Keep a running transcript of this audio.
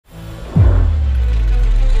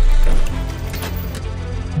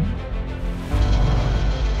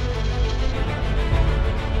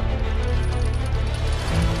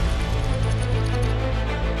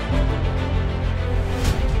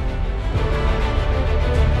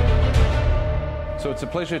So it's a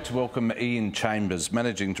pleasure to welcome Ian Chambers,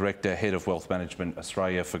 Managing Director, Head of Wealth Management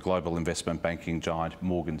Australia for global investment banking giant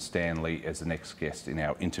Morgan Stanley, as the next guest in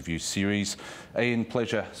our interview series. Ian,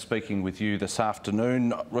 pleasure speaking with you this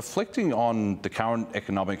afternoon. Reflecting on the current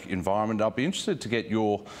economic environment, I'll be interested to get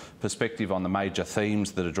your perspective on the major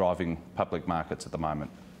themes that are driving public markets at the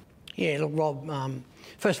moment. Yeah, look, Rob,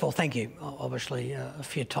 first of all, thank you, obviously,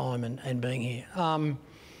 for your time and being here.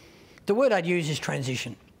 The word I'd use is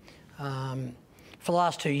transition. For the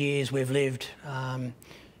last 2 years, we've lived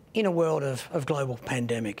in a world of global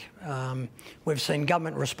pandemic. We've seen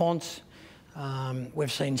government response,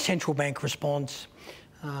 we've seen central bank response,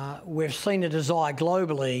 we've seen a desire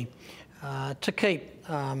globally to keep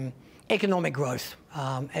economic growth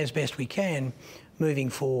as best we can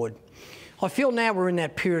moving forward. I feel now we're in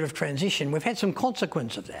that period of transition. We've had some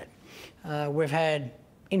consequence of that. We've had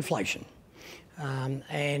inflation.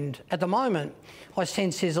 And at the moment, I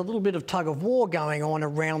sense there's a little bit of tug of war going on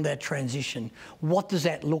around that transition. What does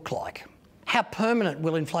that look like? How permanent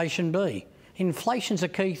will inflation be? Inflation's a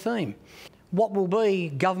key theme. What will be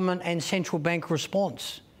government and central bank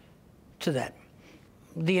response to that?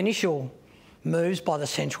 The initial moves by the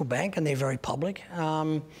central bank, and they're very public,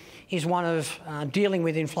 is one of dealing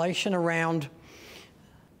with inflation around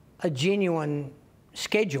a genuine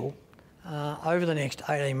schedule over the next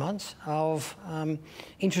 18 months of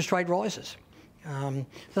interest rate rises.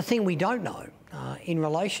 The thing we don't know in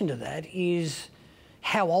relation to that is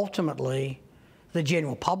how ultimately the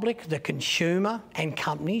general public, the consumer and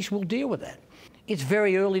companies will deal with that. It's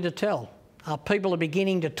very early to tell. People are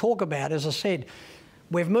beginning to talk about, as I said,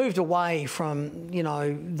 we've moved away from,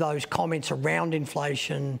 those comments around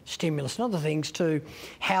inflation, stimulus and other things to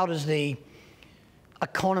how does the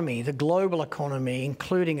economy, the global economy,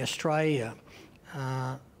 including Australia,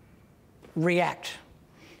 react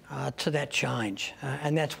to that change.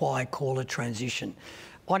 And that's why I call it transition.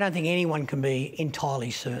 I don't think anyone can be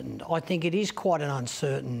entirely certain. I think it is quite an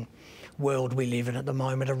uncertain world we live in at the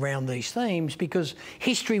moment around these themes, because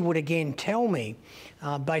history would again tell me,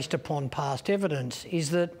 based upon past evidence, is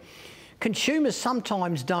that consumers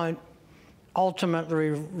sometimes don't ultimately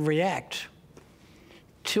react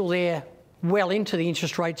till they're well into the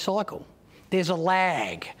interest rate cycle. There's a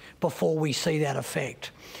lag before we see that effect.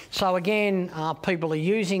 So again, people are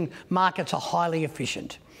using, markets are highly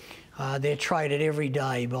efficient. They're traded every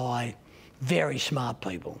day by very smart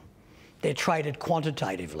people. They're traded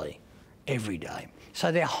quantitatively every day.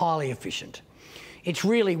 So they're highly efficient. It's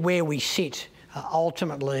really where we sit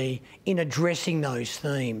ultimately in addressing those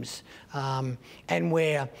themes and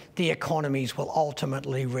where the economies will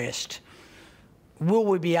ultimately rest. Will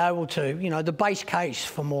we be able to, the base case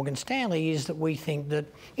for Morgan Stanley is that we think that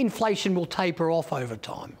inflation will taper off over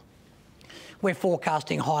time. We're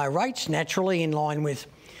forecasting higher rates, naturally in line with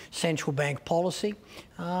central bank policy,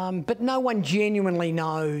 but no one genuinely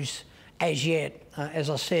knows as yet,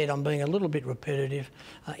 as I said, I'm being a little bit repetitive,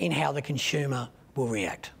 in how the consumer will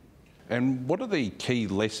react. And what are the key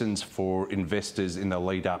lessons for investors in the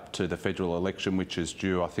lead up to the federal election, which is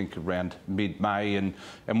due, I think, around mid-May? And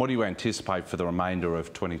what do you anticipate for the remainder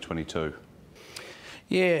of 2022?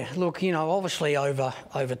 Yeah, look, obviously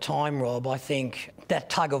over time, Rob, I think that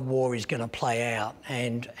tug of war is going to play out.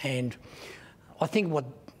 And I think what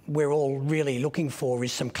we're all really looking for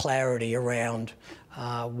is some clarity around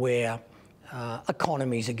where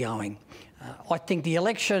economies are going. I think the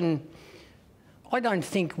election, I don't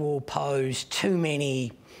think will pose too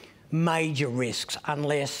many major risks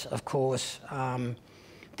unless, of course,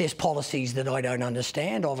 there's policies that I don't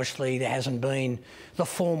understand. Obviously, there hasn't been the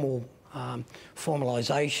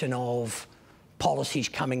formalisation of policies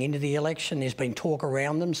coming into the election. There's been talk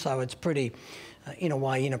around them, so it's pretty, in a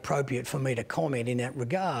way, inappropriate for me to comment in that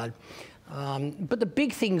regard. But the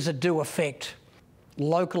big things that do affect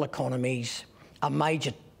local economies are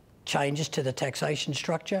major changes to the taxation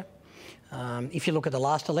structure. If you look at the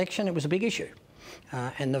last election, it was a big issue,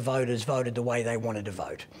 and the voters voted the way they wanted to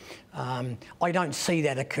vote. I don't see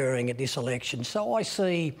that occurring at this election, so I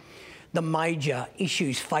see the major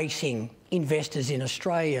issues facing investors in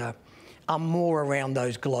Australia are more around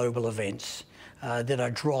those global events that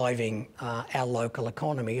are driving our local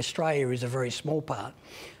economy. Australia is a very small part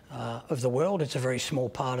of the world. It's a very small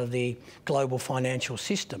part of the global financial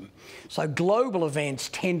system. So global events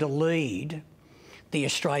tend to lead the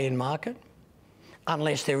Australian market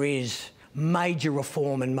unless there is major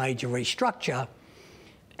reform and major restructure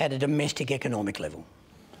at a domestic economic level.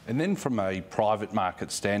 And then from a private market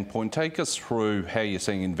standpoint, take us through how you're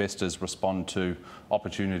seeing investors respond to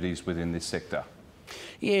opportunities within this sector.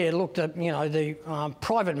 Yeah, look, the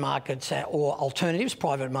private markets or alternatives.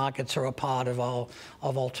 Private markets are a part of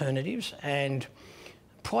alternatives, and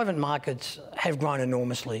private markets have grown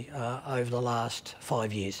enormously over the last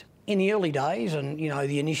 5 years. In the early days, and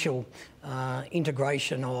the initial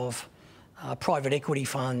integration of private equity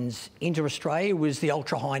funds into Australia was the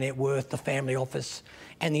ultra high net worth, the family office,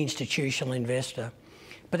 and the institutional investor.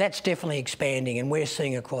 But that's definitely expanding, and we're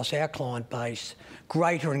seeing across our client base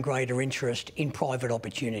greater and greater interest in private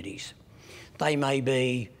opportunities. They may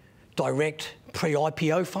be direct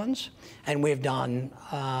pre-IPO funds, and we've done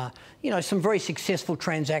some very successful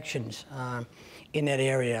transactions in that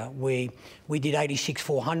area. We did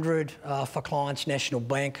 86-400 for clients. National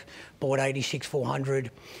Bank bought 86-400.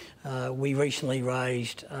 We recently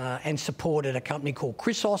raised and supported a company called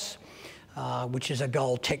Chrysos, which is a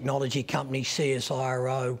gold technology company,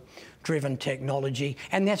 CSIRO-driven technology,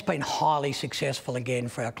 and that's been highly successful again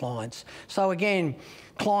for our clients. So again,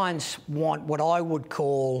 clients want what I would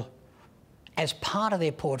call, as part of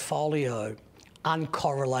their portfolio,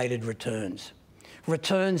 uncorrelated returns.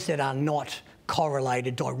 Returns that are not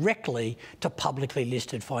correlated directly to publicly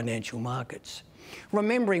listed financial markets.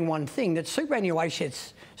 Remembering one thing, that superannuation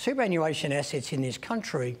assets in this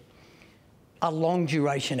country are long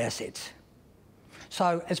duration assets.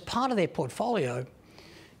 So as part of their portfolio,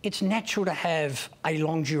 it's natural to have a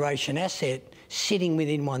long duration asset sitting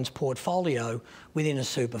within one's portfolio within a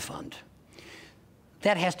super fund.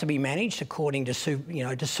 That has to be managed according to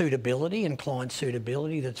suitability and client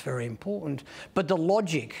suitability. That's very important. But the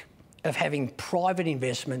logic of having private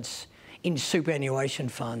investments in superannuation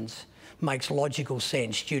funds makes logical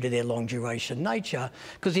sense due to their long duration nature,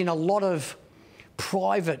 because in a lot of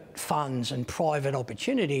private funds and private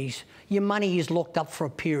opportunities, your money is locked up for a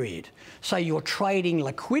period. So you're trading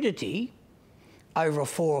liquidity over a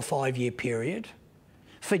 4 or 5 year period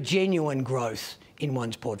for genuine growth in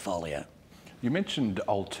one's portfolio. You mentioned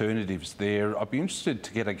alternatives there. I'd be interested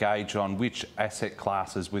to get a gauge on which asset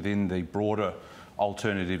classes within the broader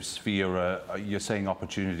alternative sphere you're seeing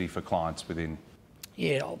opportunity for clients within.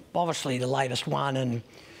 Yeah, obviously the latest one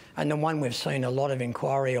and the one we've seen a lot of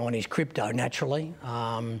inquiry on is crypto, naturally.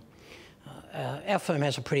 Our firm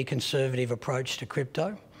has a pretty conservative approach to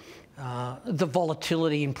crypto. The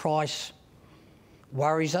volatility in price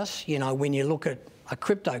worries us. When you look at a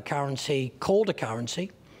cryptocurrency called a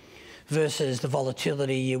currency versus the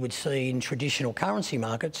volatility you would see in traditional currency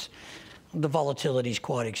markets, the volatility is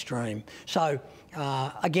quite extreme. So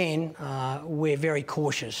again, we're very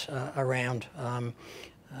cautious around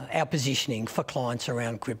our positioning for clients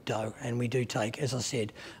around crypto, and we do take, as I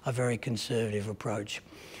said, a very conservative approach.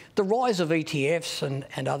 The rise of ETFs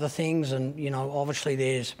and other things, and obviously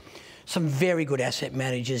there's some very good asset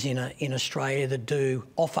managers in Australia that do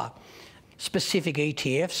offer specific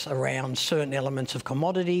ETFs around certain elements of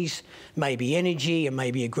commodities, maybe energy, and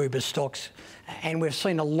maybe a group of stocks. And we've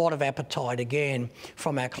seen a lot of appetite again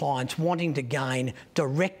from our clients wanting to gain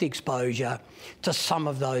direct exposure to some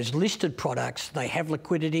of those listed products. They have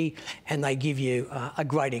liquidity and they give you a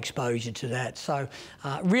great exposure to that. So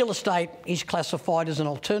real estate is classified as an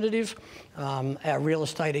alternative. Our real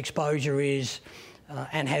estate exposure is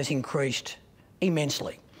and has increased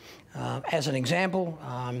immensely. As an example,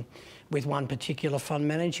 with one particular fund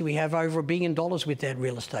manager, we have over $1 billion with that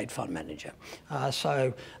real estate fund manager.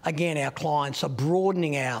 So again, our clients are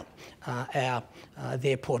broadening out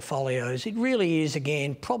their portfolios. It really is,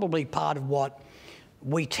 again, probably part of what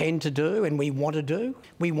we tend to do and we want to do.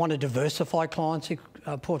 We want to diversify clients'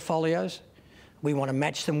 portfolios. We want to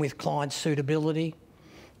match them with client suitability.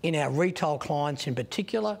 In our retail clients in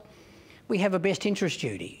particular, we have a best interest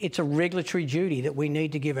duty. It's a regulatory duty that we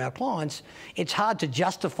need to give our clients. It's hard to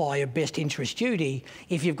justify a best interest duty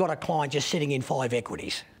if you've got a client just sitting in 5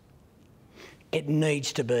 equities. It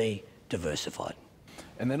needs to be diversified.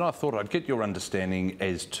 And then I thought I'd get your understanding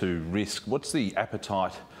as to risk. What's the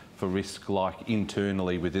appetite for risk like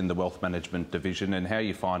internally within the wealth management division, and how are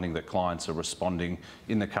you finding that clients are responding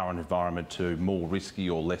in the current environment to more risky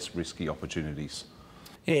or less risky opportunities?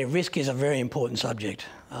 Yeah, risk is a very important subject.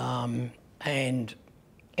 And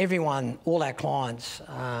everyone, all our clients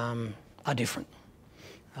are different.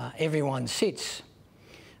 Everyone sits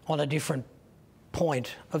on a different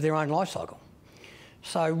point of their own life cycle.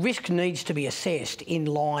 So risk needs to be assessed in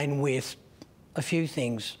line with a few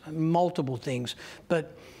things, multiple things,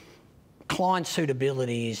 but client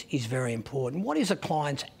suitability is very important. What is a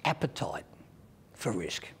client's appetite for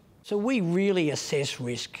risk? So we really assess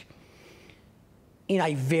risk in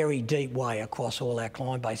a very deep way across all our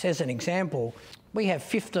client base. As an example, we have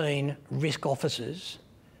 15 risk officers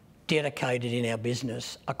dedicated in our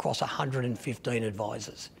business across 115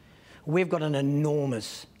 advisors. we've got an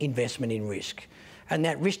enormous investment in risk. And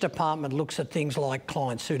that risk department looks at things like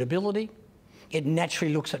client suitability. It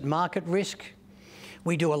naturally looks at market risk.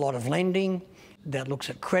 We do a lot of lending that looks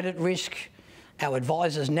at credit risk. Our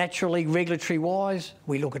advisors naturally, regulatory-wise,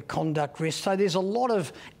 we look at conduct risk. So there's a lot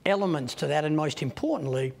of elements to that, and most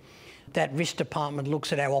importantly, that risk department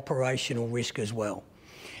looks at our operational risk as well.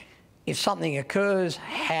 If something occurs,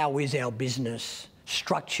 how is our business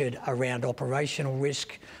structured around operational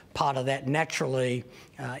risk? Part of that naturally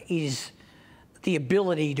is the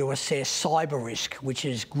ability to assess cyber risk, which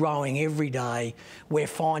is growing every day. We're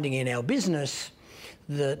finding in our business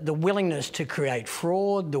the willingness to create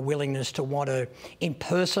fraud, the willingness to want to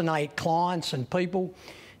impersonate clients and people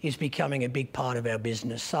is becoming a big part of our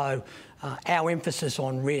business. So our emphasis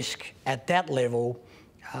on risk at that level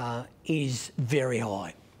is very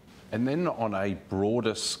high. And then on a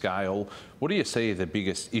broader scale, what do you see are the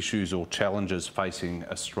biggest issues or challenges facing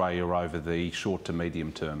Australia over the short to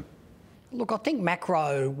medium term? Look, I think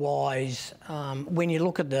macro-wise, when you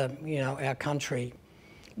look at our country,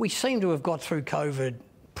 we seem to have got through COVID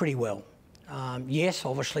pretty well. Yes,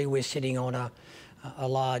 obviously we're sitting on a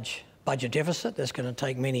large budget deficit that's going to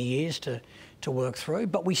take many years to work through,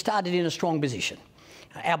 but we started in a strong position.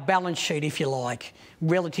 Our balance sheet, if you like,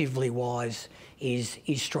 relatively wise, is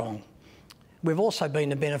strong. We've also been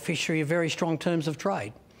the beneficiary of very strong terms of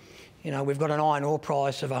trade. You know, we've got an iron ore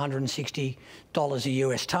price of $160 a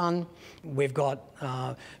US tonne. We've got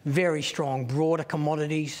very strong broader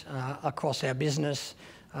commodities across our business.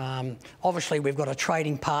 Obviously, we've got a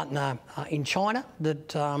trading partner in China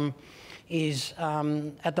that is,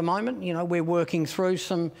 at the moment, you know, we're working through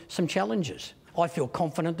some challenges. I feel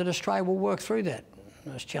confident that Australia will work through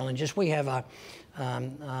those challenges. We have a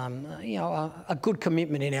good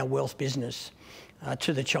commitment in our wealth business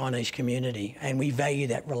to the Chinese community, and we value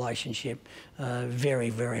that relationship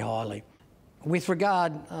very, very highly. With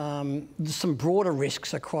regard to some broader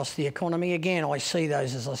risks across the economy, again, I see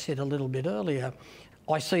those, as I said a little bit earlier,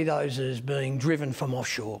 I see those as being driven from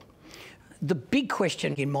offshore. The big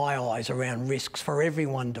question in my eyes around risks for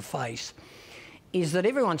everyone to face is that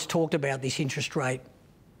everyone's talked about this interest rate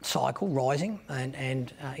cycle rising,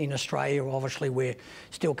 and in Australia, obviously, we're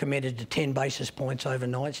still committed to 10 basis points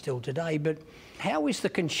overnight still today, but how is the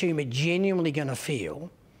consumer genuinely going to feel,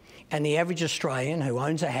 and the average Australian who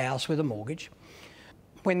owns a house with a mortgage,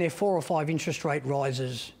 when there are 4 or 5 interest rate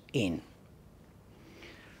rises in?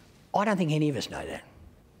 I don't think any of us know that.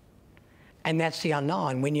 And that's the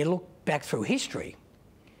unknown. When you look back through history,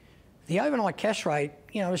 the overnight cash rate,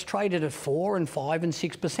 you know, is traded at 4 and 5 and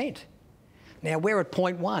 6%. Now, we're at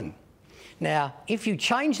 0.1. Now, if you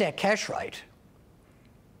change that cash rate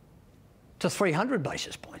to 300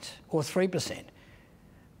 basis points or 3%,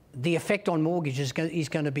 the effect on mortgages is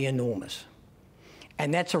going to be enormous.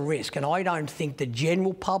 And that's a risk. And I don't think the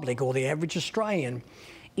general public or the average Australian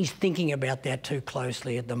is thinking about that too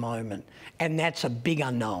closely at the moment. And that's a big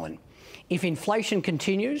unknown. If inflation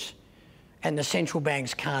continues and the central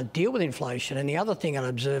banks can't deal with inflation, and the other thing I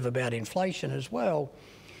observe about inflation as well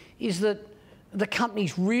is that the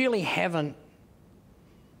companies really haven't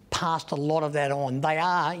passed a lot of that on. They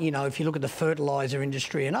are, you know, if you look at the fertiliser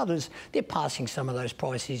industry and others, they're passing some of those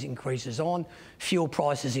price increases on. Fuel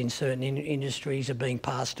prices in certain industries are being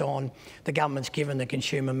passed on. The government's given the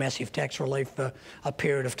consumer massive tax relief for a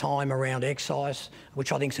period of time around excise,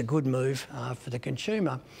 which I think is a good move for the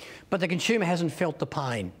consumer. But the consumer hasn't felt the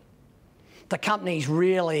pain. The companies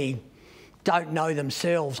really don't know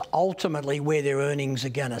themselves ultimately where their earnings are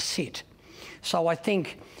going to sit. So I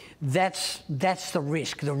think that's the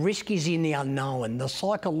risk. The risk is in the unknown, the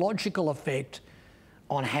psychological effect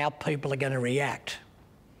on how people are going to react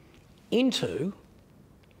into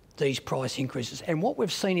these price increases. And what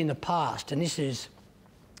we've seen in the past, and this is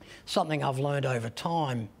something I've learned over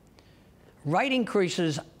time, rate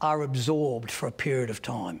increases are absorbed for a period of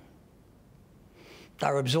time.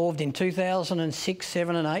 They were absorbed in 2006,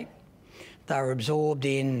 7 and 8. They were absorbed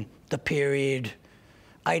in the period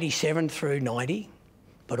 87 through 90,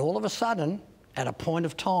 but all of a sudden, at a point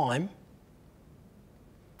of time,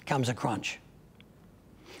 comes a crunch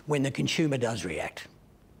when the consumer does react.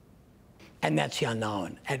 And that's the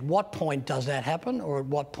unknown. At what point does that happen, or at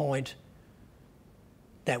what point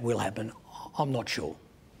that will happen? I'm not sure.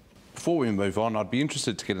 Before we move on, I'd be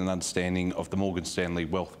interested to get an understanding of the Morgan Stanley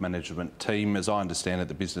Wealth Management team. As I understand it,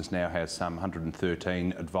 the business now has some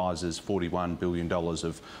 113 advisors, $41 billion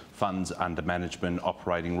of funds under management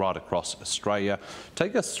operating right across Australia.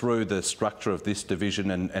 Take us through the structure of this division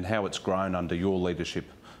and how it's grown under your leadership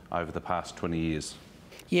over the past 20 years.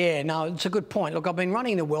 Yeah, no, it's a good point. Look, I've been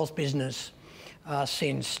running the wealth business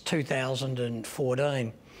since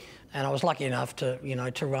 2014. And I was lucky enough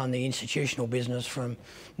to, to run the institutional business from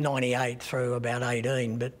 98 through about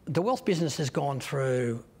 18. But the wealth business has gone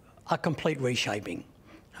through a complete reshaping.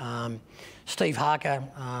 Steve Harker,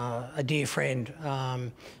 a dear friend,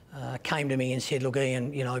 came to me and said, "Look,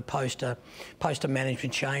 Ian, post a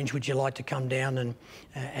management change, would you like to come down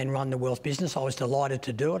and run the wealth business?" I was delighted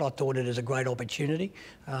to do it. I thought it was a great opportunity,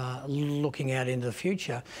 looking out into the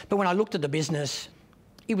future. But when I looked at the business,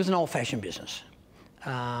 it was an old-fashioned business.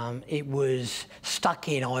 It was stuck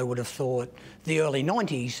in, I would have thought, the early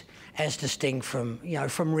 90s, as distinct from,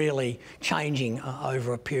 from really changing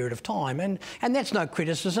over a period of time. And that's no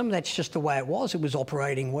criticism, that's just the way it was. It was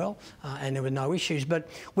operating well and there were no issues. But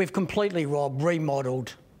we've completely, Rob,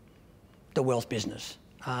 remodelled the wealth business.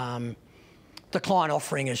 The client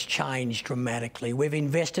offering has changed dramatically. We've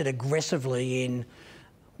invested aggressively in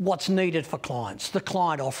what's needed for clients. The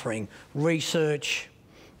client offering, research,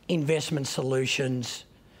 investment solutions,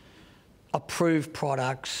 approved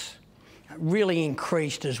products, really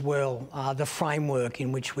increased as well the framework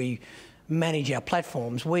in which we manage our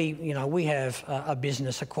platforms. We have a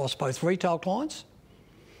business across both retail clients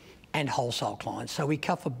and wholesale clients, so we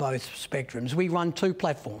cover both spectrums. We run two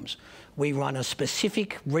platforms. We run a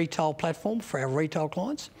specific retail platform for our retail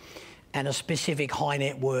clients and a specific high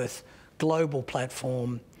net worth global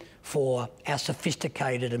platform for our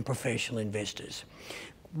sophisticated and professional investors.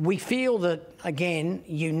 We feel that, again,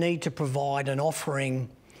 you need to provide an offering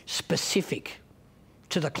specific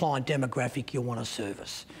to the client demographic you want to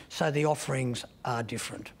service. So the offerings are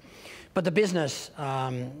different. But the business,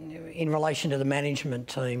 in relation to the management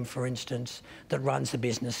team, for instance, that runs the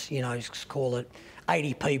business, call it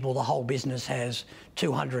 80 people, the whole business has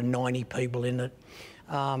 290 people in it.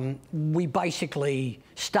 We basically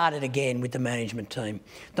started again with the management team.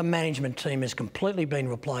 The management team has completely been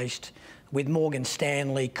replaced with Morgan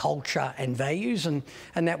Stanley culture and values, and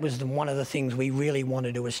that was one of the things we really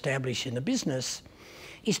wanted to establish in the business,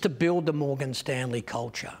 is to build the Morgan Stanley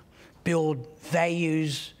culture, build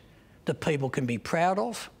values that people can be proud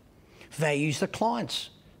of, values that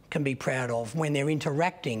clients can be proud of when they're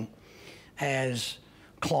interacting as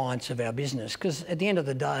clients of our business. Because at the end of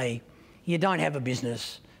the day, you don't have a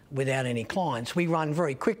business without any clients. We run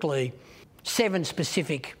very quickly 7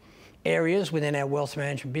 specific areas within our wealth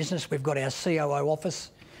management business. We've got our COO office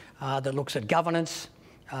that looks at governance,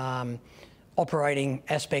 operating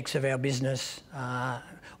aspects of our business,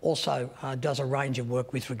 also does a range of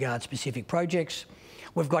work with regard to specific projects.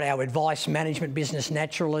 We've got our advice management business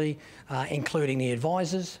naturally, including the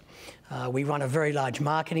advisors. We run a very large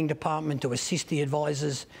marketing department to assist the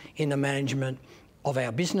advisors in the management of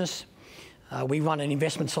our business. We run an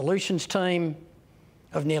investment solutions team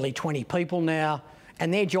of nearly 20 people now,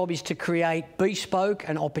 and their job is to create bespoke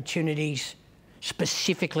and opportunities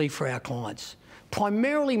specifically for our clients.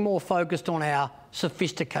 Primarily more focused on our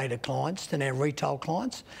sophisticated clients than our retail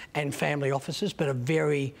clients and family offices, but a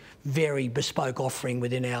very, very bespoke offering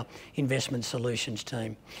within our investment solutions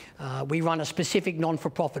team. We run a specific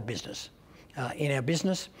non-for-profit business in our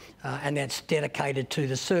business, and that's dedicated to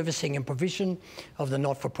the servicing and provision of the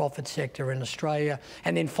not-for-profit sector in Australia.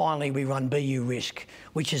 And then finally, we run BU Risk,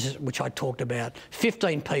 which I talked about.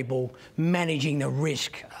 15 people managing the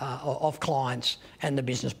risk of clients and the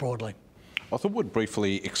business broadly. I thought we'd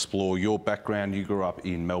briefly explore your background. You grew up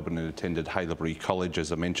in Melbourne and attended Haileybury College,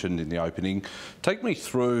 as I mentioned in the opening. Take me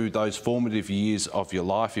through those formative years of your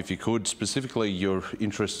life, if you could, specifically your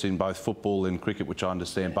interests in both football and cricket, which I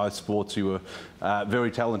understand both sports you were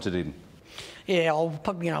very talented in. Yeah,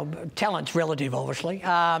 talent's relative, obviously.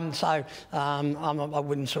 I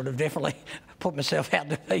wouldn't sort of definitely put myself out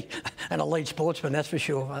to be an elite sportsman, that's for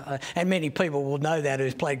sure. And many people will know that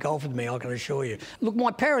who's played golf with me, I can assure you. Look,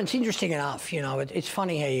 my parents, interesting enough, it's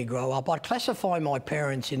funny how you grow up. I'd classify my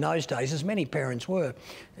parents in those days, as many parents were,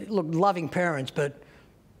 look, loving parents, but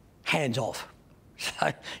hands off.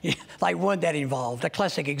 So yeah, they weren't that involved. A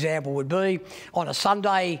classic example would be on a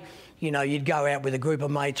Sunday, you'd go out with a group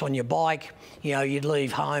of mates on your bike, you'd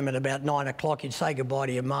leave home at about 9 o'clock, you'd say goodbye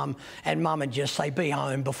to your mum, and mum would just say, be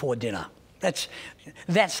home before dinner. That's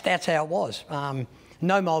how it was.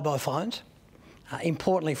 No mobile phones.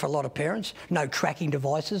 Importantly for a lot of parents, no tracking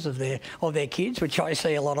devices of their kids, which I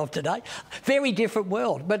see a lot of today. Very different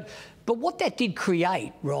world. But what that did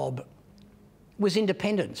create, Rob, was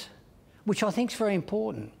independence, which I think is very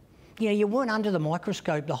important. You weren't under the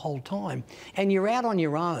microscope the whole time, and you're out on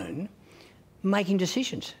your own making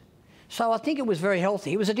decisions. So I think it was very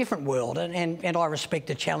healthy. It was a different world, and I respect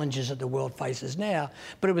the challenges that the world faces now,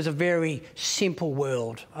 but it was a very simple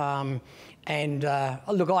world. Look,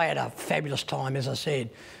 I had a fabulous time, as I said.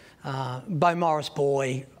 Bo Morris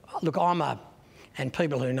boy. Look, I'm a and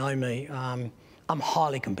people who know me, I'm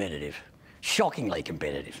highly competitive. Shockingly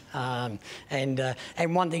competitive. And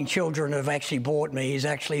one thing children have actually brought me is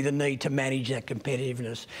actually the need to manage that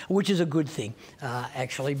competitiveness, which is a good thing,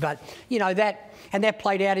 actually. But, you know, that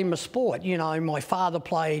played out in my sport. You know, my father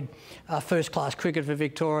played first-class cricket for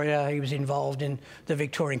Victoria. He was involved in the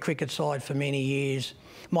Victorian cricket side for many years.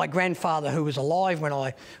 My grandfather, who was alive when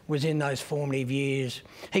I was in those formative years,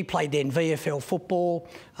 he played then VFL football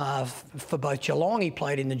for both Geelong. He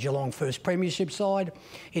played in the Geelong First Premiership side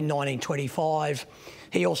in 1925.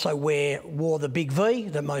 He also wore the big V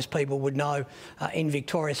that most people would know in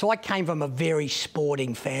Victoria. So I came from a very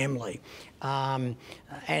sporting family, and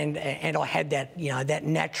I had that, you know, that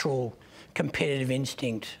natural competitive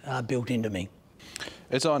instinct built into me.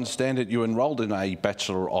 As I understand it, you enrolled in a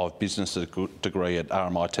Bachelor of Business degree at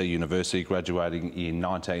RMIT University, graduating in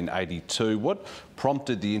 1982. What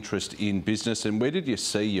prompted the interest in business, and where did you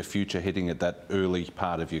see your future heading at that early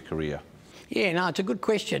part of your career? Yeah, no, it's a good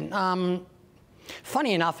question.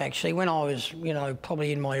 Funny enough, actually, when I was, you know,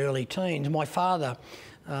 probably in my early teens, my father,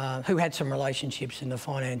 who had some relationships in the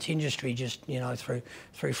finance industry, just, you know,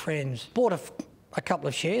 through friends, bought a couple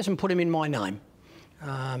of shares and put them in my name.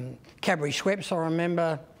 Cadbury Schweppes, I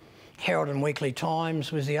remember. Herald and Weekly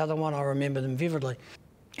Times was the other one. I remember them vividly.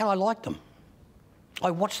 And I liked them. I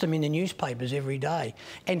watched them in the newspapers every day.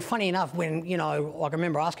 And funny enough, when, you know, I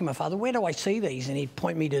remember asking my father, where do I see these? And he'd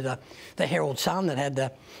point me to the Herald Sun that had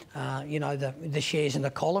the, you know, the shares in the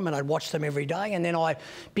column, and I'd watch them every day. And then I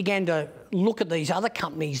began to look at these other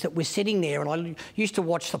companies that were sitting there, and I used to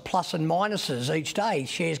watch the plus and minuses each day,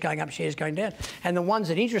 shares going up, shares going down. And the ones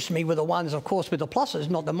that interested me were the ones, of course, with the pluses,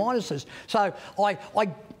 not the minuses. So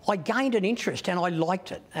I gained an interest and I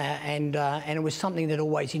liked it, and it was something that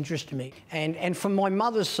always interested me. And from my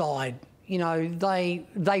mother's side, you know, they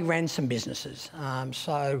ran some businesses.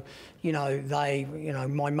 So, you know,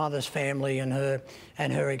 my mother's family and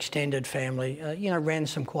her extended family, you know, ran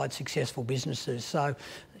some quite successful businesses. So,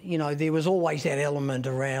 you know, there was always that element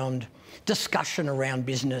around discussion around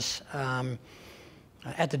business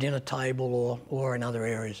at the dinner table or in other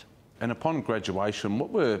areas. And upon graduation, what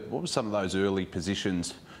were some of those early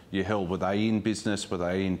positions you held? Were they in business? Were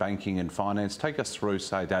they in banking and finance? Take us through,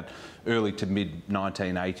 say, that early to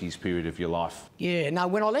mid-1980s period of your life. Yeah, no,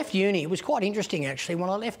 when I left uni, it was quite interesting, actually. When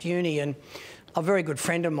I left uni, and a very good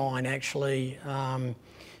friend of mine, actually,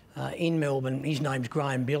 in Melbourne, his name's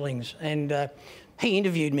Graham Billings, and he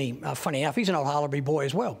interviewed me. Funny enough, he's an old Haileybury boy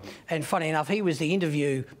as well. And funny enough, he was the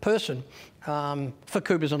interview person for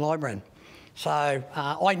Coopers and Lybrand. So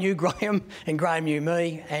I knew Graham and Graham knew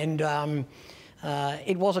me, and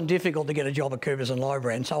it wasn't difficult to get a job at Coopers and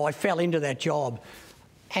Lybrand, so I fell into that job,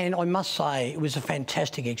 and I must say it was a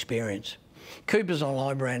fantastic experience. Coopers and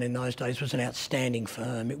Lybrand in those days was an outstanding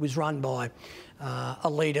firm. It was run by a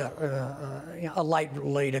leader, a late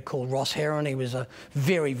leader called Ross Heron. He was a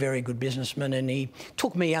very, very good businessman, and he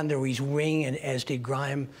took me under his wing, and as did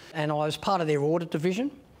Graham, and I was part of their audit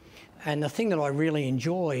division. And the thing that I really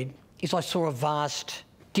enjoyed is I saw a vast,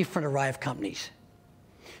 different array of companies.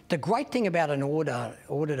 The great thing about an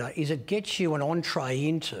auditor is it gets you an entree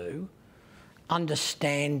into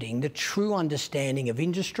understanding, the true understanding of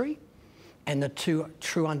industry and the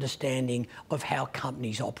true understanding of how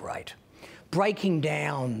companies operate. Breaking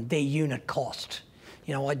down their unit cost.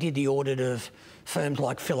 You know, I did the audit of firms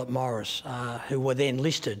like Philip Morris, who were then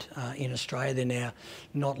listed in Australia. They're now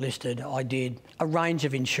not listed. I did a range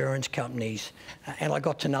of insurance companies, and I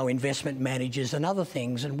got to know investment managers and other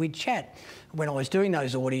things, and we'd chat. When I was doing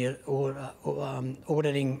those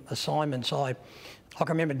auditing assignments, I can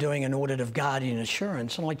remember doing an audit of Guardian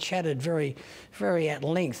Assurance, and I chatted very, very at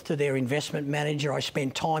length to their investment manager. I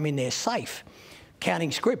spent time in their safe,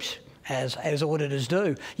 counting scripts, as auditors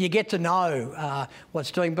do. You get to know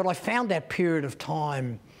what's doing, but I found that period of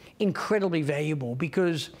time incredibly valuable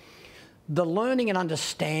because the learning and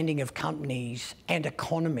understanding of companies and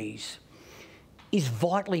economies is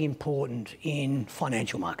vitally important in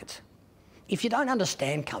financial markets. If you don't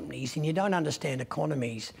understand companies and you don't understand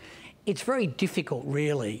economies, it's very difficult,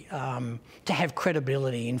 really, to have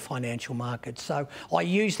credibility in financial markets. So I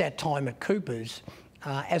used that time at Coopers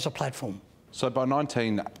as a platform. So by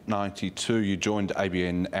 1992, you joined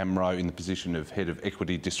ABN Amro in the position of Head of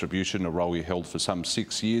Equity Distribution, a role you held for some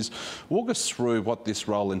 6 years. Walk us through what this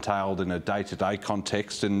role entailed in a day-to-day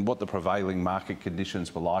context and what the prevailing market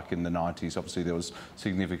conditions were like in the 90s. Obviously, there was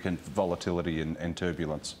significant volatility and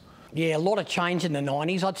turbulence. Yeah, a lot of change in the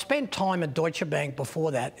 90s. I'd spent time at Deutsche Bank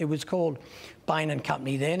before that. It was called Bain &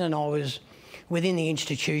 Company then, and I was within the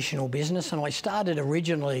institutional business, and I started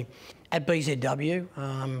originally at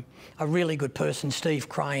BZW. A really good person, Steve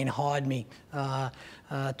Crane, hired me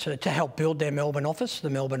to help build their Melbourne office. The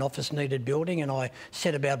Melbourne office needed building, and I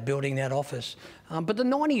set about building that office. But the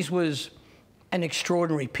 90s was an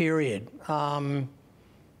extraordinary period.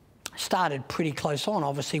 Started pretty close on,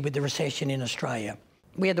 obviously, with the recession in Australia.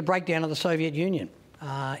 We had the breakdown of the Soviet Union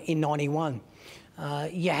in 91.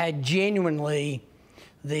 You had genuinely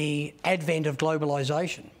the advent of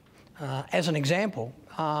globalisation. As an example,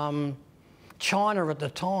 China at the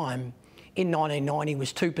time, in 1990,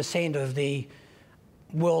 was 2% of the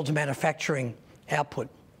world's manufacturing output.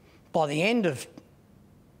 By the end of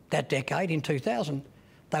that decade, in 2000,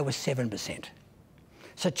 they were 7%.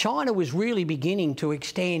 So China was really beginning to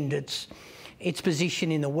extend its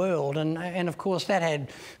position in the world, and of course that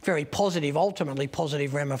had very positive, ultimately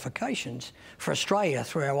positive ramifications for Australia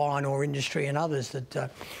through our iron ore industry and others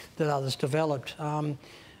that others developed.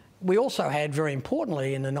 We also had, very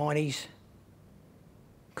importantly, in the 90s,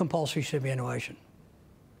 compulsory superannuation.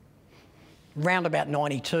 Round about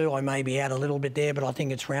 92, I may be out a little bit there, but I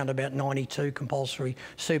think it's round about 92 compulsory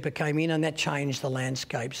super came in, and that changed the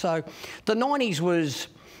landscape. So the 90s was,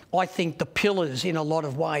 I think, the pillars in a lot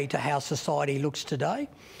of way to how society looks today.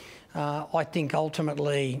 I think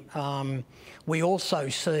ultimately we also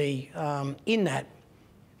see in that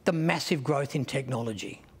the massive growth in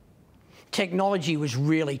technology. Technology was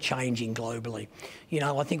really changing globally. You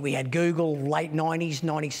know, I think we had Google late 90s,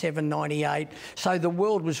 97, 98. So the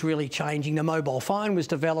world was really changing. The mobile phone was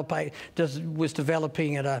developing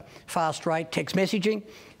at a fast rate. Text messaging,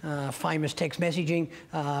 famous text messaging,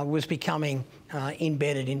 was becoming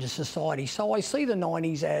embedded into society. So I see the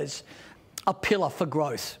 90s as a pillar for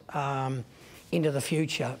growth into the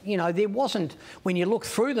future. You know, there wasn't, when you look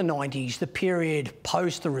through the 90s, the period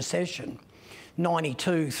post the recession,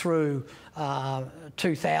 92 through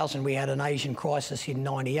 2000, we had an Asian crisis in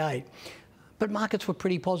 98, but markets were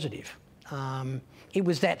pretty positive. It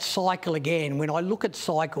was that cycle again. When I look at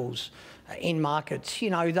cycles in markets, you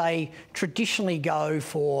know, they traditionally go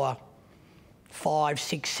for 5,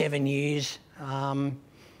 6, 7 years, and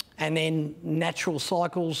then natural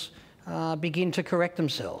cycles begin to correct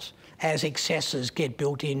themselves as excesses get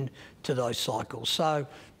built into those cycles. So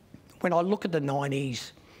when I look at the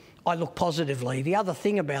 90s, I look positively. The other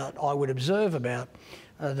thing I would observe about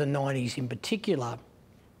the 90s in particular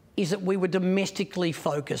is that we were domestically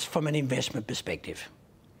focused from an investment perspective.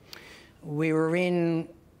 We were in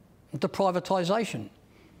the privatisation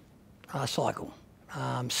cycle.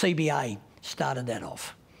 CBA started that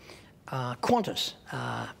off. Qantas,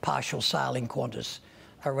 partial sale in Qantas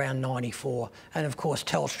around 94, and of course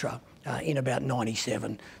Telstra in about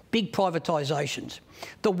 97. Big privatisations.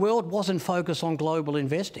 The world wasn't focused on global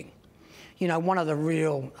investing. You know, one of the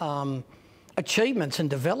real achievements and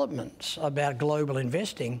developments about global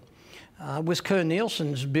investing was Kerr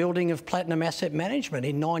Nielsen's building of Platinum Asset Management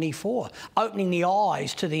in 94, opening the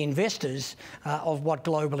eyes to the investors of what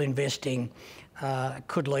global investing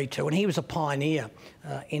could lead to. And he was a pioneer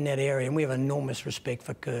in that area, and we have enormous respect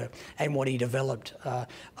for Kerr and what he developed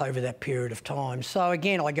over that period of time. So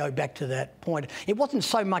again, I go back to that point. It wasn't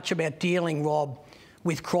so much about dealing, Rob,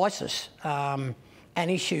 with crisis and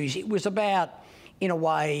issues. It was about, in a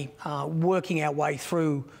way, working our way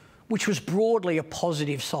through, which was broadly a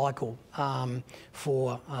positive cycle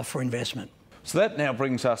for investment. So that now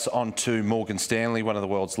brings us on to Morgan Stanley, one of the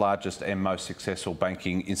world's largest and most successful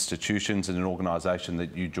banking institutions, and an organisation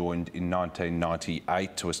that you joined in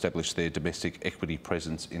 1998 to establish their domestic equity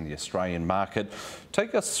presence in the Australian market.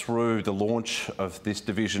 Take us through the launch of this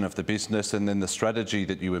division of the business and then the strategy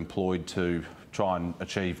that you employed to try and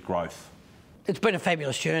achieve growth. It's been a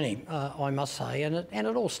fabulous journey, I must say, and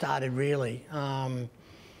it all started really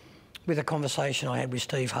with a conversation I had with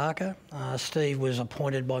Steve Harker. Steve was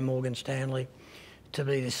appointed by Morgan Stanley to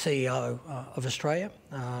be the CEO of Australia.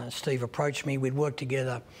 Steve approached me. We'd worked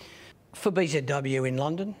together for BZW in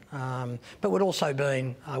London, but we'd also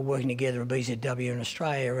been working together at BZW in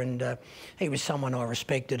Australia, and he was someone I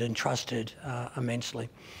respected and trusted immensely.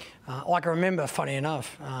 I can remember, funny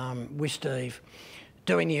enough, with Steve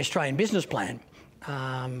doing the Australian business plan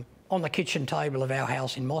on the kitchen table of our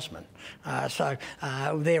house in Mossman. So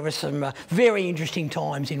there were some very interesting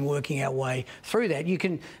times in working our way through that. You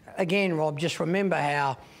can, again, Rob, just remember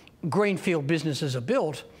how greenfield businesses are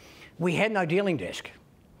built. We had no dealing desk.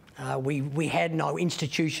 We had no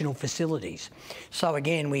institutional facilities. So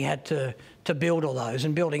again, we had to build all those,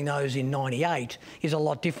 and building those in 98 is a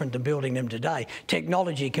lot different than building them today.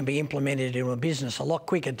 Technology can be implemented in a business a lot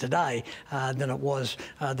quicker today than it was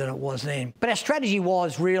then. But our strategy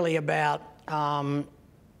was really about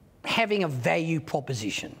having a value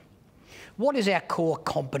proposition what is our core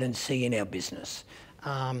competency in our business?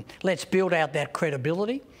 Let's build out that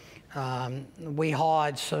credibility. We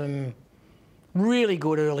hired some really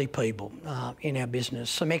good early people in our business,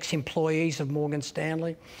 some ex-employees of Morgan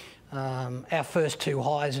Stanley. Our first 2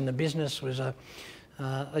 hires in the business was a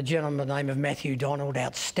gentleman by the name of Matthew Donald,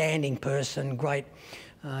 outstanding person, great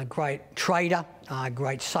trader,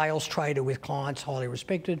 great sales trader with clients, highly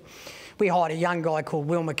respected. We hired a young guy called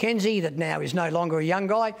Will McKenzie that now is no longer a young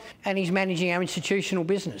guy, and he's managing our institutional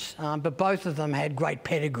business. But both of them had great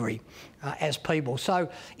pedigree as people. So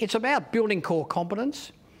it's about building core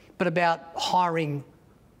competence, but about hiring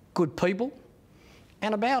good people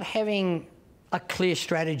and about having a clear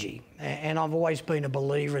strategy. And I've always been a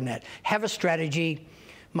believer in that. Have a strategy,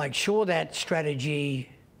 make sure that strategy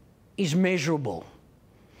is measurable,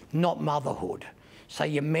 not motherhood. So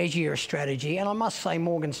you measure your strategy. And I must say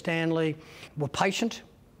Morgan Stanley were patient,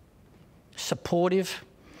 supportive,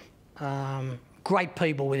 great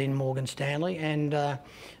people within Morgan Stanley, and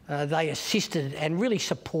they assisted and really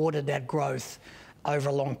supported that growth over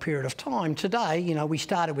a long period of time. Today, you know, we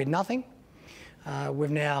started with nothing.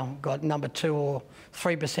 We've now got number 2 or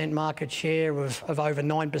 3% market share of over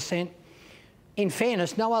 9%. In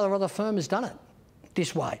fairness, no other firm has done it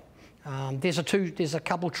this way. There's a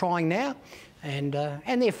couple trying now, and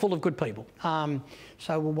they're full of good people.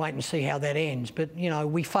 So we'll wait and see how that ends. But you know,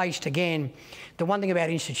 we faced again, the one thing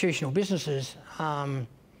about institutional businesses,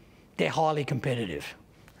 they're highly competitive.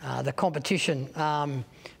 The competition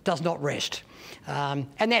does not rest.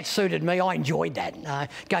 And that suited me. I enjoyed that.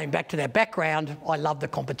 Going back to that background, I love the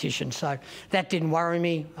competition, so that didn't worry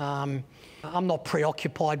me. I'm not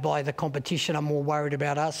preoccupied by the competition. I'm more worried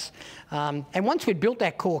about us. And once we'd built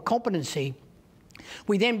that core competency,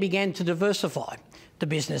 we then began to diversify the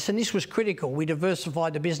business, and this was critical. We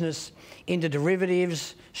diversified the business into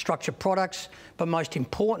derivatives, structured products, but most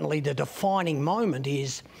importantly, the defining moment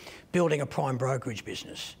is building a prime brokerage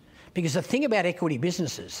business. Because the thing about equity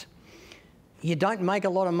businesses, you don't make a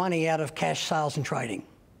lot of money out of cash sales and trading.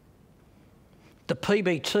 The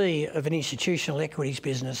PBT of an institutional equities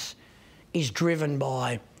business is driven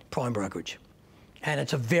by prime brokerage, and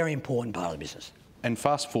it's a very important part of the business. And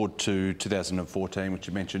fast forward to 2014, which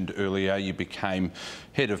you mentioned earlier, you became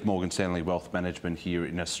head of Morgan Stanley Wealth Management here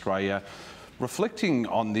in Australia. Reflecting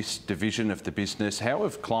on this division of the business, how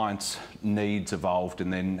have clients' needs evolved,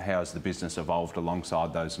 and then how has the business evolved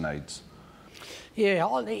alongside those needs?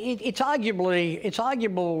 Yeah, it's arguable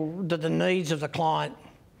that the needs of the client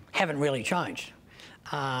haven't really changed.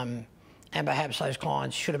 And perhaps those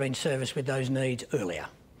clients should have been serviced with those needs earlier.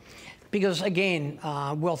 Because again,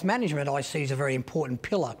 wealth management I see is a very important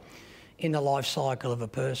pillar in the life cycle of a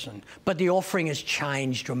person. But the offering has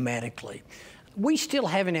changed dramatically. We still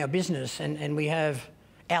have in our business, and we have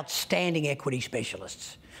outstanding equity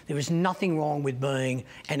specialists. There is nothing wrong with being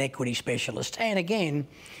an equity specialist. And again,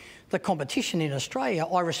 the competition in Australia,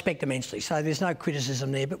 I respect immensely, so there's no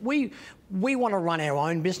criticism there. But we want to run our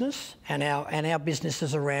own business, and our business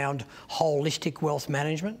is around holistic wealth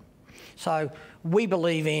management. So we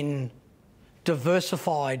believe in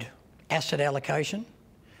diversified asset allocation,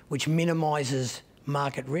 which minimises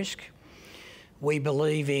market risk. We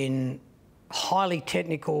believe in highly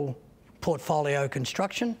technical portfolio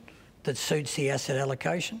construction that suits the asset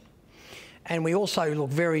allocation. And we also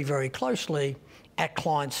look very, very closely at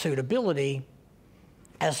client suitability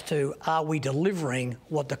as to, are we delivering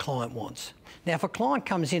what the client wants? Now, if a client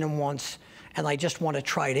comes in and they just want to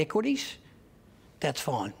trade equities, that's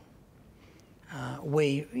fine.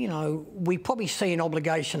 We probably see an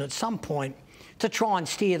obligation at some point to try and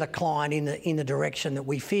steer the client in the direction that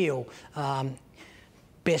we feel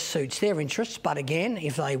best suits their interests. But again,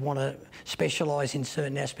 if they want to specialise in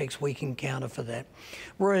certain aspects, we can counter for that.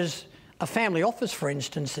 Whereas a family office, for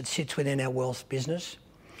instance, that sits within our wealth business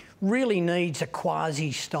really needs a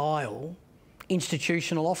quasi-style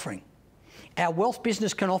institutional offering. Our wealth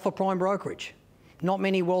business can offer prime brokerage. Not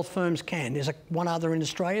many wealth firms can. There's one other in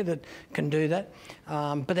Australia that can do that,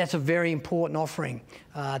 but that's a very important offering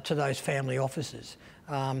to those family offices.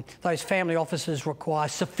 Those family offices require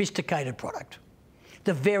sophisticated product,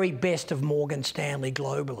 the very best of Morgan Stanley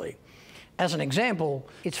globally. As an example,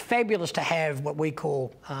 it's fabulous to have what we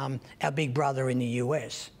call our big brother in the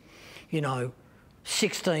US. You know,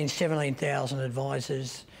 17,000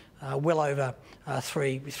 advisors, well over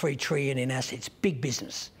 3 trillion in assets, big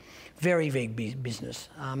business. Very big business,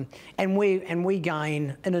 and we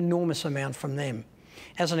gain an enormous amount from them.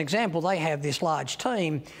 As an example, they have this large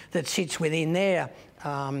team that sits within their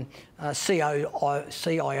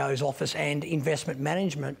CIO's office and investment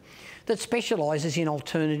management that specialises in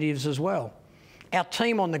alternatives as well. Our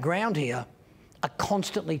team on the ground here are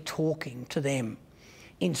constantly talking to them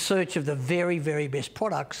in search of the very, very best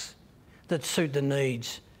products that suit the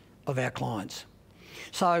needs of our clients.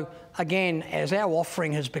 So again, as our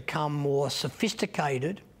offering has become more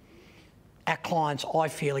sophisticated, our clients, I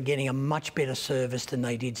feel, are getting a much better service than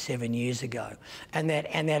they did 7 years ago. And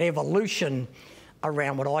that evolution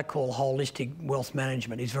around what I call holistic wealth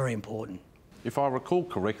management is very important. If I recall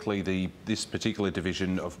correctly, this particular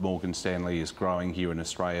division of Morgan Stanley is growing here in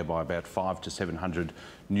Australia by about 500 to 700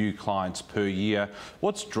 new clients per year.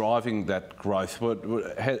 What's driving that growth?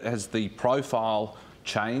 Has the profile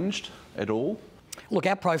changed at all? Look,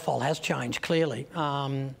 our profile has changed, clearly.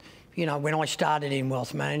 You know, when I started in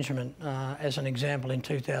wealth management, as an example, in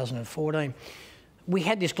 2014, we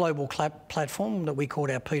had this global platform that we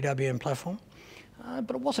called our PWM platform,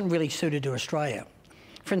 but it wasn't really suited to Australia.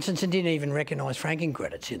 For instance, it didn't even recognise franking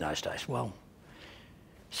credits in those days. Well,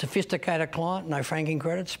 sophisticated client, no franking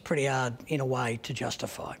credits, pretty hard in a way to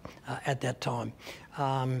justify at that time.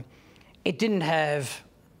 It didn't have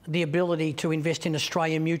the ability to invest in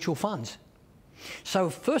Australian mutual funds. So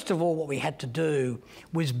first of all, what we had to do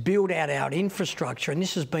was build out our infrastructure, and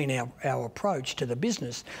this has been our approach to the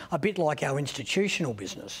business, a bit like our institutional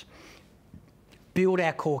business. Build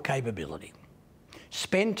our core capability.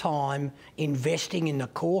 Spend time investing in the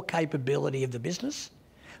core capability of the business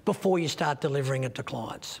before you start delivering it to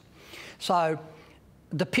clients. So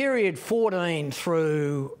the period 14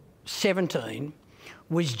 through 17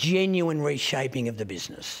 was genuine reshaping of the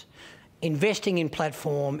business. Investing in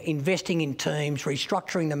platform, investing in teams,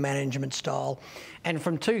 restructuring the management style. And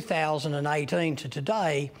from 2018 to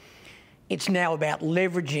today, it's now about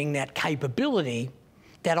leveraging that capability,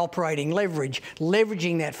 that operating leverage,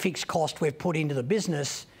 leveraging that fixed cost we've put into the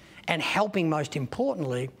business, and helping, most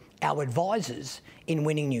importantly, our advisors in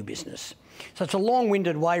winning new business. So it's a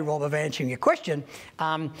long-winded way, Rob, of answering your question.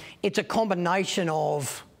 It's a combination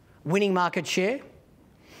of winning market share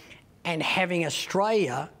and having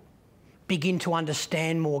Australia begin to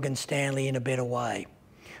understand Morgan Stanley in a better way.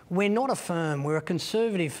 We're not a firm, we're a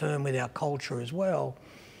conservative firm with our culture as well.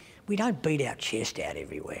 We don't beat our chest out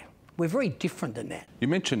everywhere. We're very different than that. You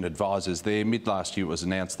mentioned advisors there. Mid last year it was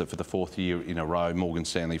announced that for the 4th year in a row, Morgan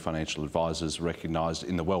Stanley Financial Advisors recognised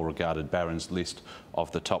in the well-regarded Barron's list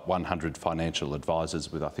of the top 100 financial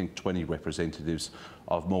advisors, with I think 20 representatives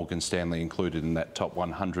of Morgan Stanley included in that top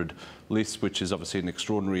 100 list, which is obviously an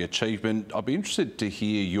extraordinary achievement. I'd be interested to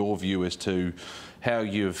hear your view as to how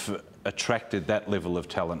you've attracted that level of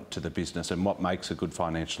talent to the business and what makes a good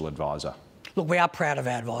financial advisor. Look, we are proud of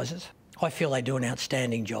our advisors. I feel they do an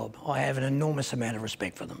outstanding job. I have an enormous amount of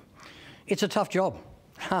respect for them. It's a tough job.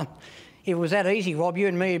 If it was that easy, Rob, you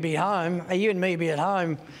and me would be home, you and me would be at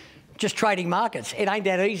home just trading markets. It ain't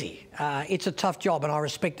that easy. It's a tough job, and I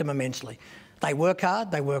respect them immensely. They work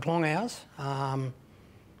hard, they work long hours,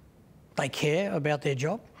 they care about their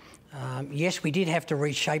job. Yes, we did have to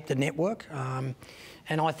reshape the network, and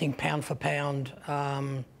I think pound for pound,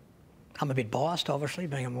 I'm a bit biased, obviously,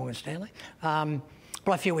 being at Morgan Stanley,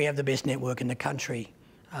 but I feel we have the best network in the country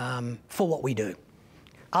for what we do.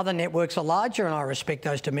 Other networks are larger, and I respect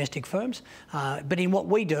those domestic firms, but in what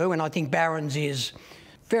we do, and I think Barron's is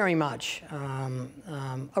very much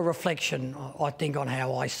a reflection, I think, on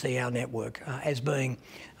how I see our network as being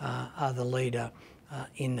the leader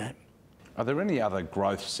in that. Are there any other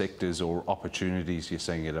growth sectors or opportunities you're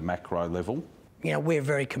seeing at a macro level? You know, we're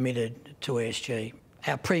very committed to ESG.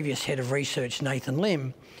 Our previous head of research, Nathan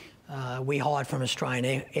Lim, we hired from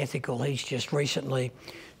Australian Ethical. He's just recently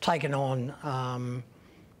taken on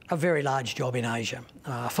a very large job in Asia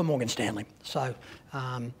for Morgan Stanley. So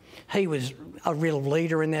he was a real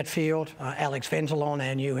leader in that field. Alex Ventelon,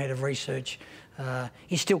 our new head of research,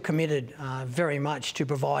 is still committed very much to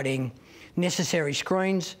providing necessary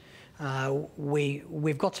screens.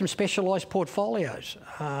 We've got some specialised portfolios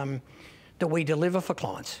that we deliver for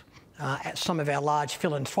clients. Some of our large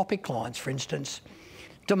philanthropic clients, for instance,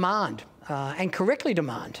 demand, and correctly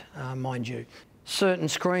demand, mind you, certain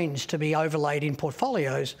screens to be overlaid in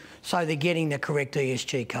portfolios so they're getting the correct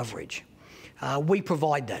ESG coverage. We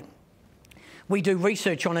provide that. We do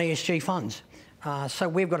research on ESG funds. So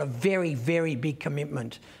we've got a very, very big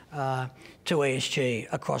commitment to ESG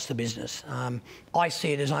across the business. I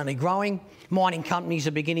see it as only growing. Mining companies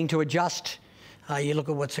are beginning to adjust. You look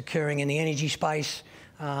at what's occurring in the energy space,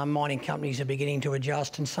 mining companies are beginning to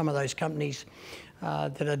adjust, and some of those companies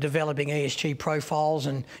that are developing ESG profiles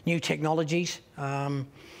and new technologies,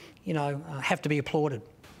 you know, have to be applauded.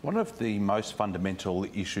 One of the most fundamental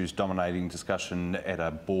issues dominating discussion at a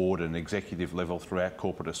board and executive level throughout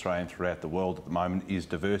corporate Australia and throughout the world at the moment is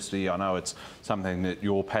diversity. I know it's something that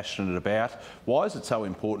you're passionate about. Why is it so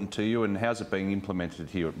important to you, and how's it being implemented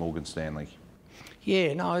here at Morgan Stanley?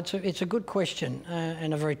 Yeah, no, it's a good question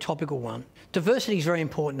and a very topical one. Diversity is very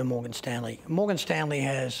important to Morgan Stanley. Morgan Stanley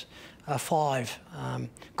has 5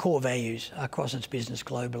 core values across its business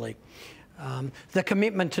globally. The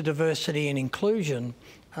commitment to diversity and inclusion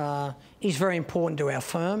is very important to our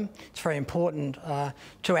firm. It's very important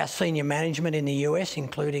to our senior management in the US,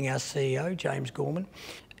 including our CEO, James Gorman,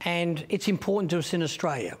 and it's important to us in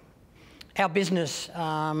Australia. Our business,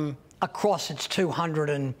 across its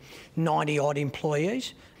 290-odd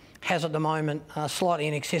employees, has at the moment slightly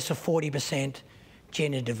in excess of 40%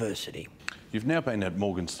 gender diversity. You've now been at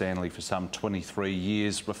Morgan Stanley for some 23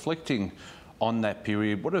 years. Reflecting on that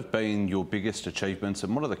period, what have been your biggest achievements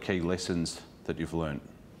and what are the key lessons that you've learned?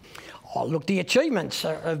 Oh, look, the achievements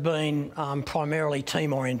have been primarily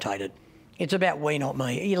team orientated. It's about we, not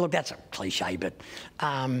me. Yeah, look, that's a cliche, but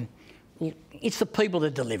it's the people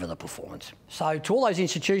that deliver the performance. So to all those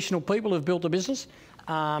institutional people who've built the business,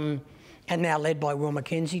 and now led by Will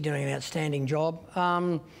McKenzie, doing an outstanding job,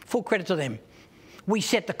 full credit to them. We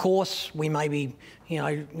set the course. We maybe, you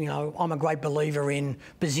know, I'm a great believer in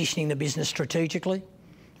positioning the business strategically.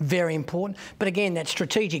 Very important. But again, that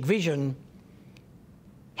strategic vision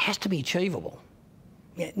has to be achievable.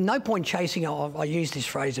 Yeah, no point chasing, I use this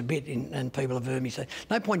phrase a bit and people have heard me say,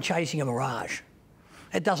 no point chasing a mirage.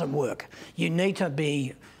 It doesn't work. You need to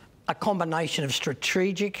be a combination of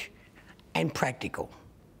strategic and practical,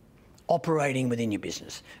 operating within your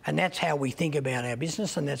business. And that's how we think about our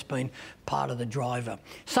business, and that's been part of the driver.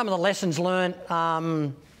 Some of the lessons learned,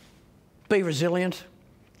 be resilient.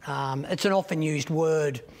 It's an often used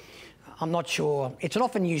word. I'm not sure, it's an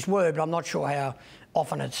often used word, but I'm not sure how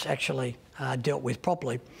often it's actually dealt with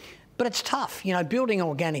properly. But it's tough. You know, building an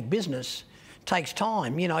organic business takes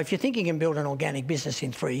time. You know, if you think you can build an organic business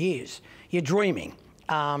in 3 years, you're dreaming.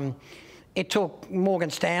 It took Morgan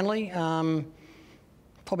Stanley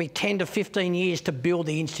probably 10 to 15 years to build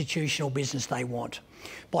the institutional business they want.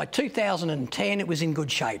 By 2010, it was in good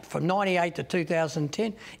shape. From 98 to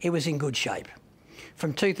 2010, it was in good shape.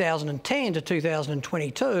 From 2010 to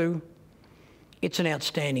 2022, it's an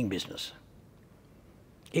outstanding business.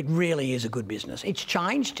 It really is a good business. It's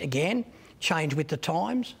changed, again, changed with the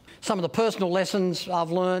times. Some of the personal lessons I've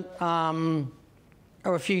learnt are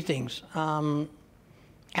a few things, and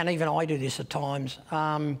even I do this at times.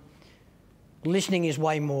 Listening is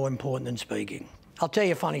way more important than speaking. I'll tell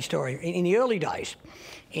you a funny story. In the early days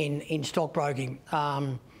in stockbroking,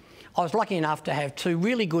 I was lucky enough to have 2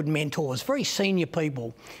 really good mentors, very senior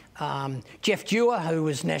people. Jeff Dewar, who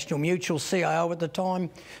was National Mutual CIO at the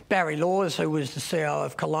time, Barry Laws, who was the CEO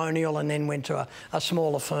of Colonial and then went to a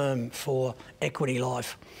smaller firm for Equity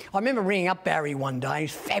Life. I remember ringing up Barry one day,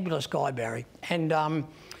 he's a fabulous guy, Barry, and I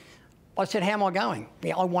said, how am I going?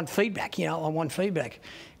 Yeah, I want feedback, you know, I want feedback.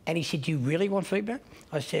 And he said, do you really want feedback?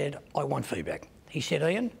 I said, I want feedback. He said,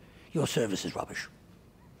 Ian, your service is rubbish.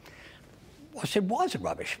 I said, why is it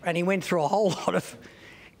rubbish? And he went through a whole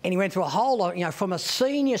lot, you know, from a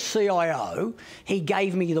senior CIO, he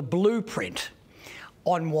gave me the blueprint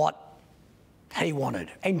on what he wanted.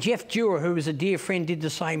 And Jeff Dewar, who was a dear friend, did the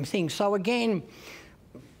same thing. So again,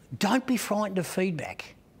 don't be frightened of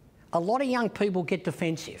feedback. A lot of young people get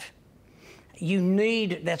defensive.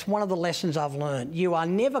 That's one of the lessons I've learned. You are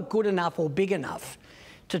never good enough or big enough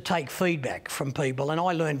to take feedback from people, and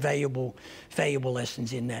I learned valuable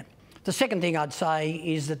lessons in that. The second thing I'd say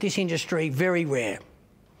is that this industry, very rare.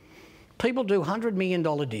 People do $100 million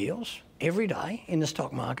deals every day in the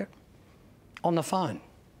stock market on the phone.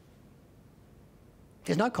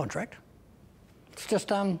 There's no contract. It's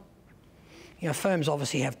just, you know, firms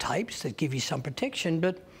obviously have tapes that give you some protection,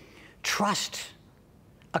 but trust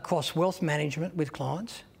across wealth management with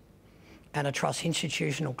clients and across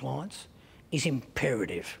institutional clients is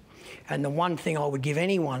imperative. And the one thing I would give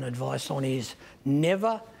anyone advice on is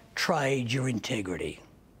never trade your integrity.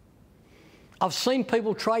 I've seen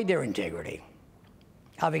people trade their integrity.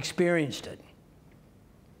 I've experienced it.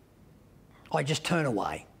 I just turn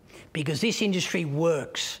away because this industry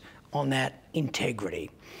works on that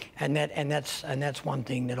integrity. And that's one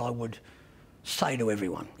thing that I would say to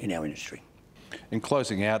everyone in our industry. In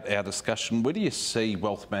closing out our discussion, where do you see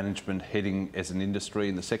wealth management heading as an industry?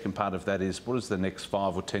 And the second part of that is, what does the next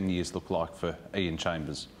 5 or 10 years look like for Ian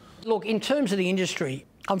Chambers? Look, in terms of the industry,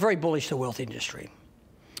 I'm very bullish the wealth industry.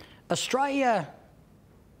 Australia,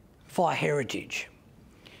 via heritage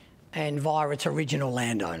and via its original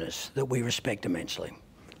landowners that we respect immensely,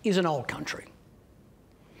 is an old country.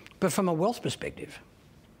 But from a wealth perspective,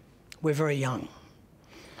 we're very young.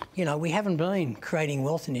 You know, we haven't been creating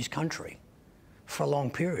wealth in this country for a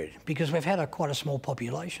long period because we've had quite a small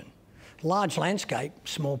population. Large landscape,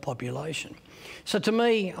 small population. So to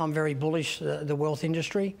me, I'm very bullish, the wealth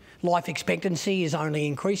industry. Life expectancy is only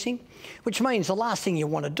increasing, which means the last thing you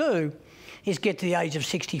want to do is get to the age of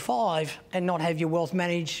 65 and not have your wealth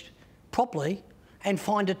managed properly and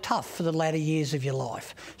find it tough for the latter years of your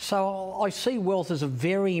life. So I see wealth as a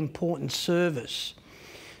very important service.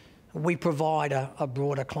 We provide a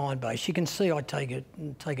broader client base. You can see I take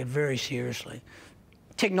it very seriously.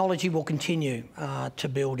 Technology will continue to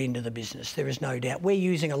build into the business, there is no doubt. We're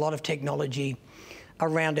using a lot of technology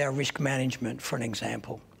around our risk management, for an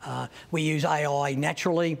example. We use AI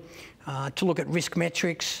naturally to look at risk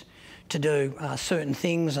metrics, to do certain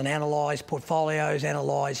things and analyse portfolios,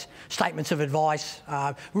 analyse statements of advice,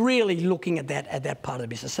 really looking at that part of the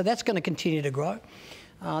business. So that's going to continue to grow.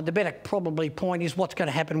 The better probably point is what's going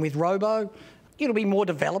to happen with robo. It'll be more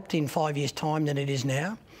developed in 5 years' time than it is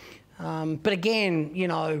now. But again, you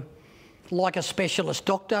know, like a specialist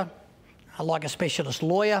doctor, like a specialist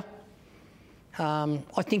lawyer,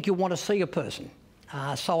 I think you'll want to see a person.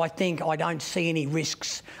 So I don't see any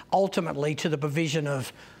risks ultimately to the provision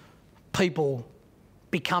of people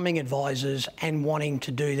becoming advisors and wanting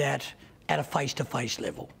to do that at a face-to-face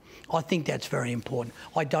level. I think that's very important.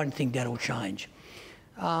 I don't think that'll change.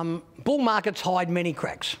 Bull markets hide many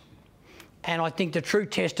cracks. And I think the true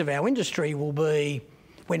test of our industry will be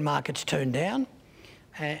when markets turn down,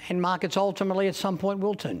 and markets ultimately at some point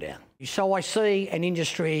will turn down. So I see an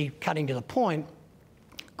industry cutting to the point,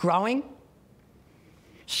 growing,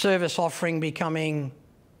 service offering becoming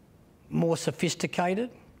more sophisticated,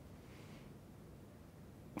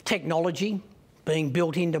 technology being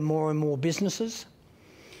built into more and more businesses,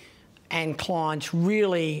 and clients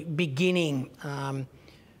really beginning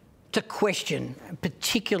to question,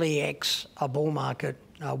 particularly a bull market,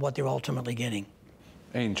 what they're ultimately getting.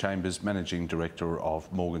 Ian Chambers, Managing Director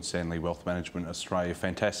of Morgan Stanley Wealth Management Australia.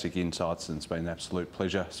 Fantastic insights, and it's been an absolute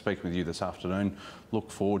pleasure speaking with you this afternoon.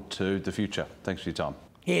 Look forward to the future. Thanks for your time.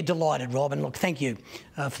 Yeah, delighted, Rob, and look, thank you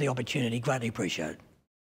for the opportunity. Greatly appreciate it.